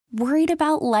Worried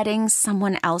about letting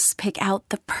someone else pick out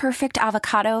the perfect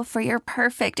avocado for your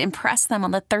perfect impress them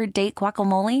on the third date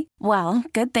guacamole? Well,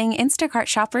 good thing Instacart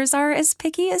shoppers are as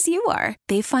picky as you are.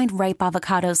 They find ripe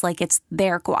avocados like it's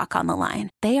their guac on the line.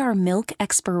 They are milk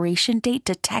expiration date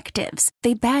detectives.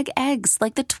 They bag eggs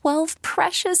like the 12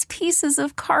 precious pieces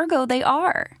of cargo they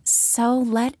are. So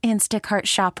let Instacart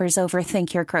shoppers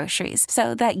overthink your groceries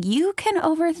so that you can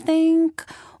overthink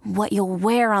what you'll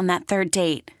wear on that third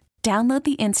date. Download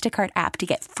the Instacart app to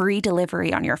get free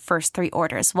delivery on your first 3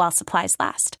 orders while supplies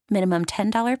last. Minimum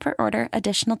 $10 per order.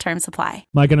 Additional terms apply.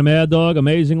 Mike and a Mad Dog,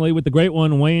 amazingly, with the great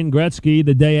one, Wayne Gretzky,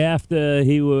 the day after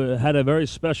he had a very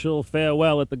special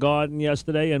farewell at the Garden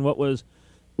yesterday, and what was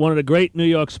one of the great New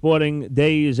York sporting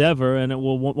days ever, and it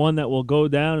will one that will go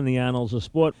down in the annals of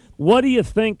sport. What do you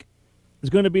think is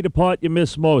going to be the part you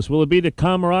miss most? Will it be the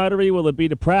camaraderie? Will it be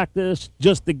the practice?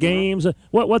 Just the games?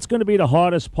 What's going to be the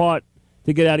hardest part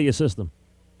to get out of your system?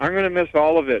 I'm going to miss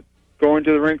all of it. Going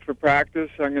to the rink for practice.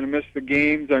 I'm going to miss the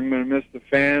games. I'm going to miss the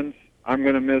fans. I'm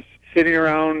going to miss sitting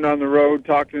around on the road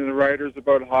talking to the writers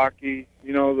about hockey.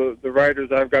 You know, the writers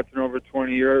I've got to know over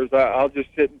 20 years. I'll just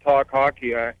sit and talk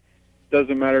hockey. It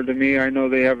doesn't matter to me. I know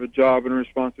they have a job and a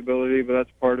responsibility, but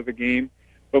that's part of the game.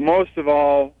 But most of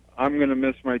all, I'm going to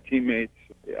miss my teammates.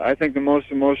 I think the most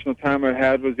emotional time I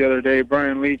had was the other day.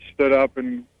 Brian Leach stood up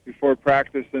and before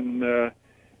practice and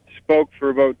spoke for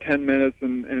about 10 minutes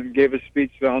and gave a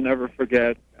speech that I'll never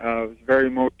forget. It was very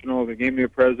emotional. They gave me a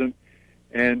present,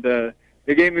 and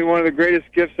they gave me one of the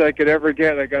greatest gifts I could ever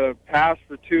get. I got a pass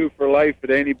for 2 for life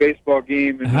at any baseball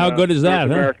game in How good is that,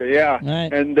 America. Huh? Yeah,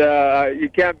 right. And you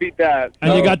can't beat that.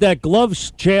 And you got that glove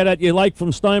chair that you like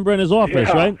from Steinbrenner's office,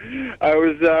 yeah. right? I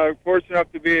was fortunate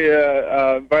enough to be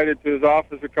invited to his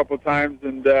office a couple of times,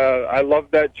 and I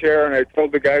loved that chair, and I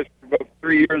told the guys for about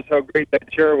 3 years how great that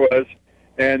chair was.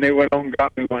 And they went home and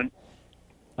got me one.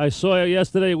 I saw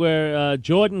yesterday where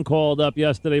Jordan called up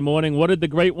yesterday morning. What did the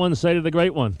great one say to the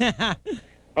great one?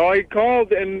 Oh, he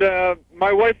called, and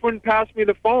my wife wouldn't pass me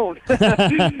the phone.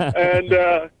 And,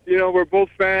 you know, we're both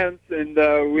fans, and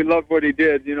we love what he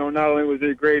did. You know, not only was he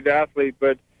a great athlete,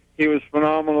 but he was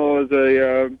phenomenal as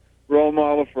a role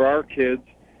model for our kids.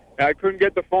 I couldn't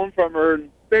get the phone from her,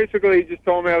 and basically he just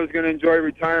told me I was going to enjoy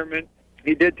retirement.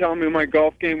 He did tell me my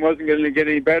golf game wasn't going to get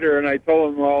any better, and I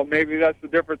told him, well, maybe that's the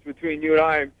difference between you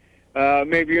and I.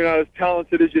 Maybe you're not as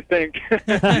talented as you think.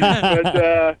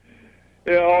 But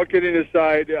you know, all kidding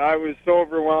aside, I was so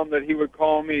overwhelmed that he would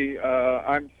call me.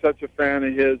 I'm such a fan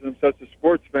of his. I'm such a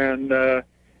sports fan.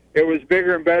 It was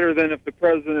bigger and better than if the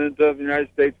President of the United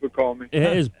States would call me.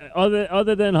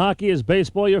 Other than hockey, is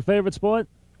baseball your favorite sport?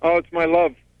 Oh, it's my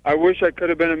love. I wish I could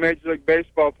have been a Major League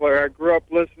Baseball player. I grew up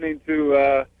listening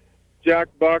to Jack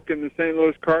Buck and the St.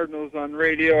 Louis Cardinals on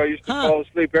radio. I used to fall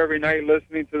asleep every night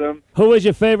listening to them. Who was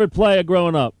your favorite player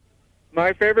growing up?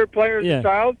 My favorite player as a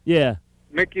child? Yeah.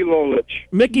 Mickey Lolich.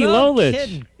 Mickey Lolich.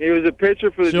 Kidding. He was a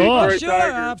pitcher for the Detroit Tigers.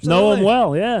 Absolutely. Know him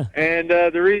well, yeah. And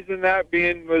the reason that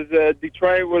being was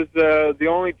Detroit was the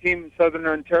only team in Southern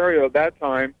Ontario at that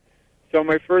time. So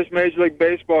my first Major League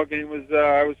Baseball game was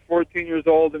I was 14 years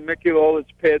old, and Mickey Lolich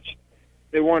pitched.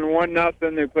 They won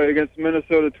 1-0. They played against the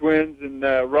Minnesota Twins, and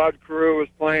Rod Carew was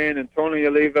playing, and Tony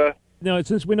Oliva. You know,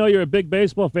 since we know you're a big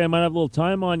baseball fan, might have a little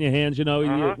time on your hands. You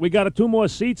know, we got 2 more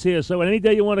seats here, so any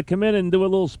day you want to come in and do a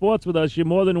little sports with us, you're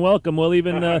more than welcome. We'll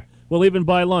even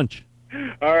buy lunch.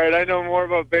 All right, I know more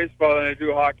about baseball than I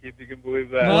do hockey, if you can believe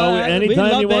that. Well,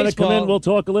 anytime you want to come in, we'll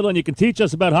talk a little, and you can teach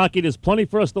us about hockey. There's plenty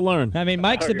for us to learn. I mean,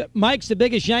 Mike's the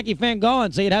biggest Yankee fan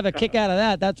going, so you'd have a kick out of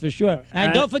that, that's for sure.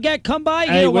 And don't forget, come by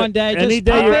here one day. Just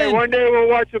pop in. One day we'll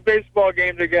watch a baseball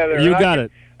game together. You got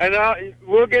it. And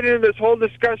we'll get into this whole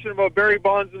discussion about Barry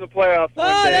Bonds in the playoffs.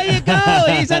 Oh, there you go.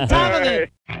 He's on top of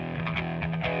it.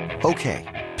 Okay,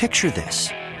 picture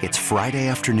this. It's Friday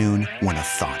afternoon when a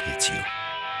thought hits you.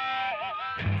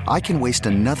 I can waste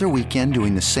another weekend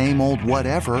doing the same old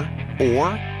whatever, or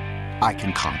I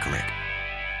can conquer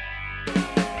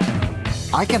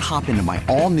it. I can hop into my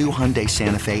all-new Hyundai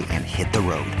Santa Fe and hit the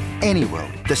road. Any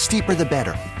road. The steeper, the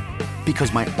better.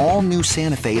 Because my all-new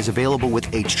Santa Fe is available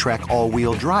with H-Track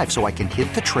all-wheel drive, so I can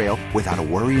hit the trail without a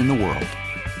worry in the world.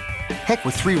 Heck,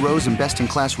 with 3 rows and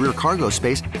best-in-class rear cargo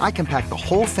space, I can pack the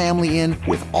whole family in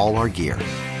with all our gear.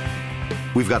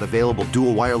 We've got available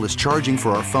dual wireless charging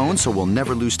for our phones, so we'll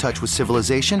never lose touch with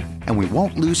civilization, and we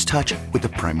won't lose touch with the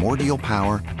primordial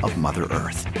power of Mother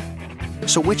Earth.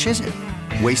 So which is it?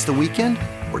 Waste the weekend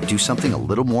or do something a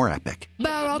little more epic?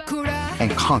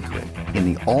 And conquer it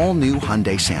in the all-new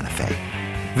Hyundai Santa Fe.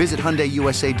 Visit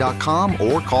HyundaiUSA.com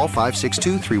or call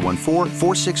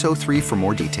 562-314-4603 for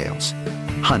more details.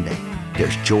 Hyundai,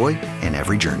 there's joy in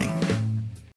every journey.